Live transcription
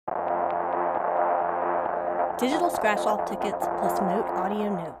digital scratch-off tickets plus Mote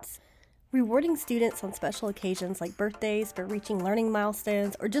audio notes. Rewarding students on special occasions like birthdays for reaching learning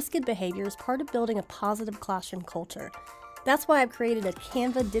milestones or just good behavior is part of building a positive classroom culture. That's why I've created a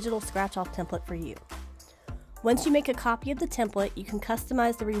Canva Digital Scratch-off template for you. Once you make a copy of the template, you can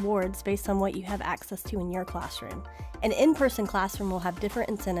customize the rewards based on what you have access to in your classroom. An in-person classroom will have different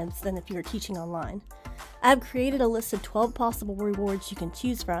incentives than if you are teaching online. I have created a list of 12 possible rewards you can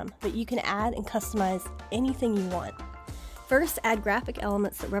choose from, but you can add and customize anything you want. First, add graphic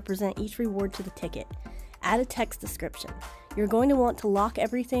elements that represent each reward to the ticket. Add a text description. You're going to want to lock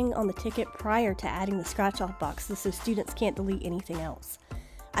everything on the ticket prior to adding the scratch-off boxes so students can't delete anything else.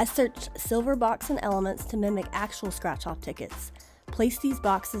 I searched silver box and elements to mimic actual scratch-off tickets. Place these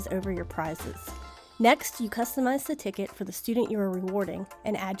boxes over your prizes. Next, you customize the ticket for the student you are rewarding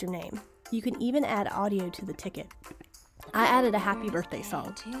and add your name. You can even add audio to the ticket. I added a happy birthday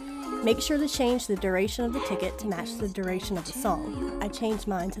song. Make sure to change the duration of the ticket to match the duration of the song. I changed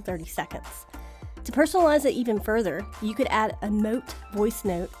mine to 30 seconds. To personalize it even further, you could add a Mote voice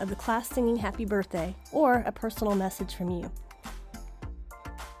note of the class singing happy birthday or a personal message from you.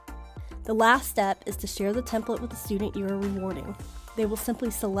 The last step is to share the template with the student you are rewarding. They will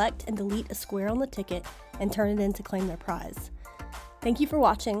simply select and delete a square on the ticket and turn it in to claim their prize. Thank you for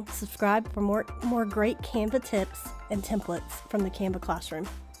watching. Subscribe for more great Canva tips and templates from the Canva classroom.